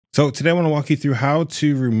So today I want to walk you through how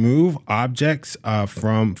to remove objects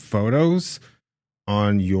from photos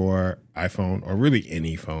on your iPhone, or really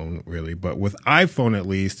any phone really, but with iPhone at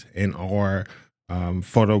least in our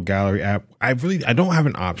photo gallery app, I don't have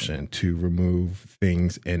an option to remove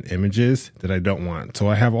things and images that I don't want. So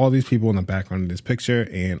I have all these people in the background of this picture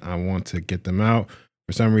and I want to get them out.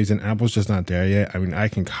 For some reason, Apple's just not there yet. I mean, I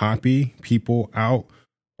can copy people out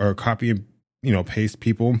or copy and paste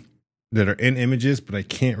people that are in images, but I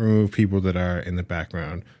can't remove people that are in the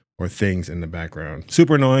background or things in the background.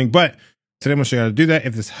 Super annoying, but today I'm gonna show you how to do that.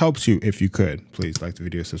 If this helps you, if you could, please like the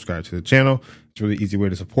video, subscribe to the channel. It's a really easy way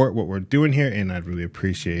to support what we're doing here, and I'd really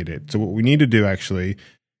appreciate it. So what we need to do actually,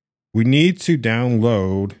 we need to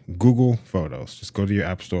download Google Photos. Just go to your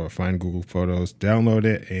app store, find Google Photos, download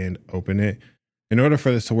it and open it. In order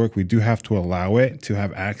for this to work, we do have to allow it to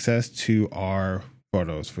have access to our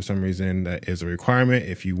photos. For some reason, that is a requirement.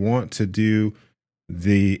 If you want to do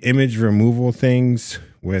the image removal things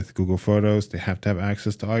with Google Photos, they have to have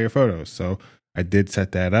access to all your photos. So I did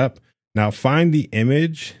set that up. Now find the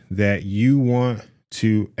image that you want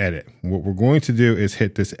to edit. What we're going to do is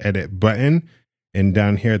hit this edit button, and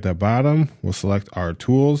down here at the bottom, we'll select our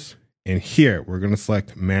tools. And here we're going to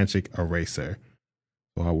select Magic Eraser.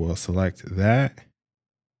 So I will select that.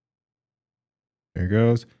 There it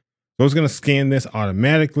goes. So it's going to scan this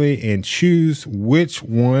automatically and choose which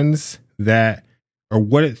ones that, or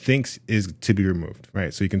what it thinks is to be removed,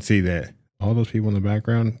 right? So you can see that all those people in the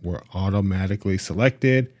background were automatically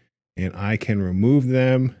selected, and I can remove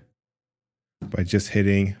them by just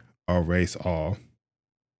hitting erase all.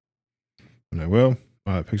 And I will.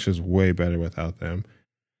 The picture's way better without them.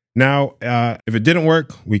 Now, if it didn't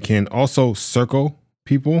work, we can also circle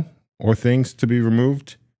people or things to be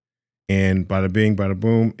removed. And bada bing, bada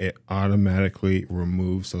boom, it automatically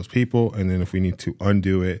removes those people. And then if we need to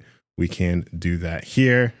undo it, we can do that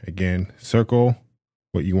here. Again, circle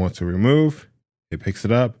what you want to remove. It picks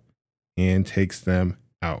it up and takes them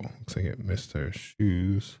out. Looks like it missed their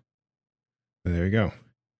shoes. There we go.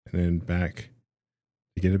 And then back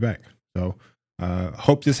to get it back. So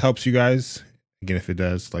hope this helps you guys. Again, if it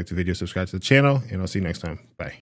does, like the video, subscribe to the channel, and I'll see you next time. Bye.